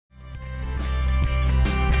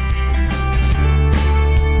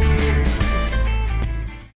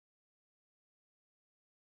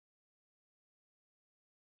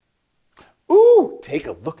take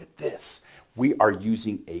a look at this. We are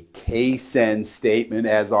using a case-end statement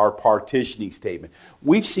as our partitioning statement.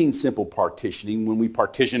 We've seen simple partitioning when we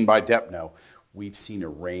partition by depth. No, we've seen a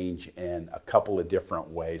range in a couple of different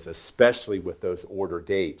ways, especially with those order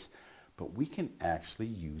dates. But we can actually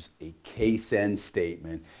use a case-end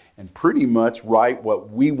statement and pretty much write what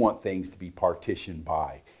we want things to be partitioned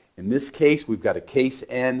by. In this case, we've got a case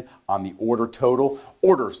N on the order total.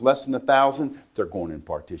 Orders less than 1,000, they're going in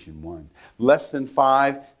partition 1. Less than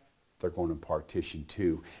 5, they're going in partition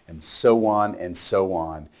 2, and so on and so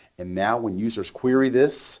on. And now when users query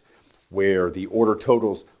this, where the order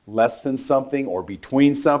total's less than something or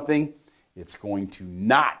between something, it's going to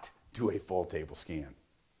not do a full table scan.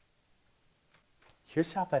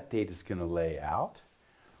 Here's how that data is going to lay out.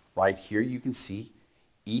 Right here you can see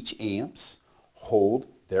each amps hold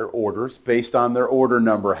their orders based on their order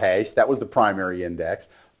number hash. That was the primary index,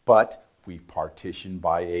 but we've partitioned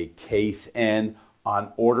by a case N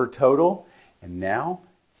on order total, and now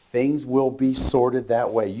things will be sorted that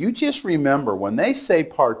way. You just remember, when they say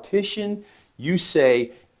partition, you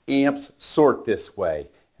say amps sort this way,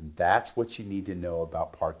 and that's what you need to know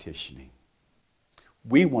about partitioning.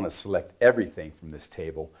 We want to select everything from this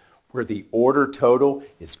table where the order total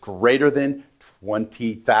is greater than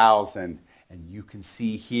 20,000. And you can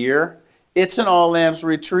see here, it's an all amps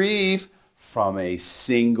retrieve from a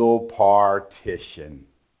single partition.